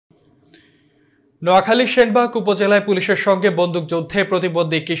নোয়াখালী সেনবাগ উপজেলায় পুলিশের সঙ্গে বন্দুকযুদ্ধে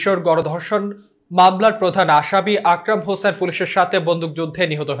প্রতিবন্ধী কিশোর গণধর্ষণ মামলার প্রধান আসামি আকরাম হোসেন পুলিশের সাথে বন্দুকযুদ্ধে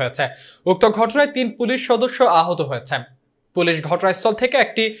নিহত হয়েছে। উক্ত ঘটনায় ৩ পুলিশ সদস্য আহত হয়েছেন। পুলিশ ঘটনাস্থল থেকে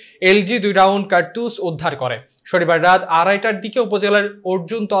একটি এলজি 2 রাউন্ড কার্তুজ উদ্ধার করে। শনিবার রাত 2:30টার দিকে উপজেলার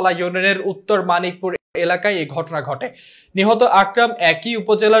অর্জুনতলা ইউনিয়নের উত্তর মানিকপুর এলাকায় এই ঘটনা ঘটে। নিহত আকরাম একই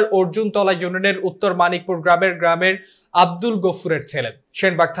উপজেলার অর্জুনতলা ইউনিয়নের উত্তর মানিকপুর গ্রামের আব্দুল গফুরের ছেলে।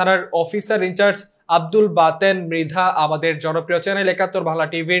 সেনবাগ থানার অফিসার ইনচার্জ আব্দুল বাতেন মৃধা আমাদের জনপ্রিয় চ্যানেল ৭১ বাংলা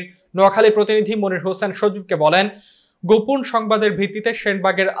টিভির নোয়াখালী প্রতিনিধি মনির হোসেন সজীবকে বলেন, গোপন সংবাদের ভিত্তিতে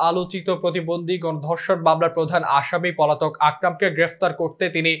সেনবাগের আলোচিত প্রতিবন্ধী গণধর্ষণ মামলার প্রধান আসামি পলাতক আকরামকে গ্রেফতার করতে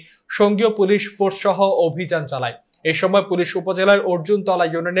তিনি সঙ্গীয় পুলিশ ফোর্স সহ অভিযান চালায়। এই সময় পুলিশ উপজেলার অর্জুনতলা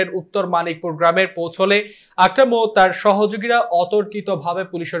ইউনিয়নের উত্তর মানিকপুর গ্রামে পৌঁছলে আকরাম ও তার সহযোগীরা অতর্কিতভাবে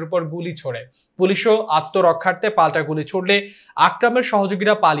পুলিশের উপর গুলি ছোড়ে। পুলিশও আত্মরক্ষার্থে পাল্টা গুলি ছুড়লে আকরামের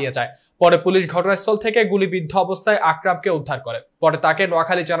সহযোগীরা পালিয়ে যায়। পরে পুলিশ ঘটনাস্থল থেকে গুলিবিদ্ধ অবস্থায় আকরামকে উদ্ধার করে। পরে তাকে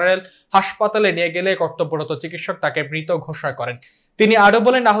নোয়াখালী জেনারেল হাসপাতালে নিয়ে গেলে কর্তব্যরত চিকিৎসক তাকে মৃত ঘোষণা করেন। তিনি আরো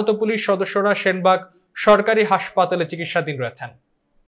বলেন, আহত পুলিশ সদস্যরা সেনবাগ সরকারি হাসপাতালে চিকিৎসাধীন রয়েছেন।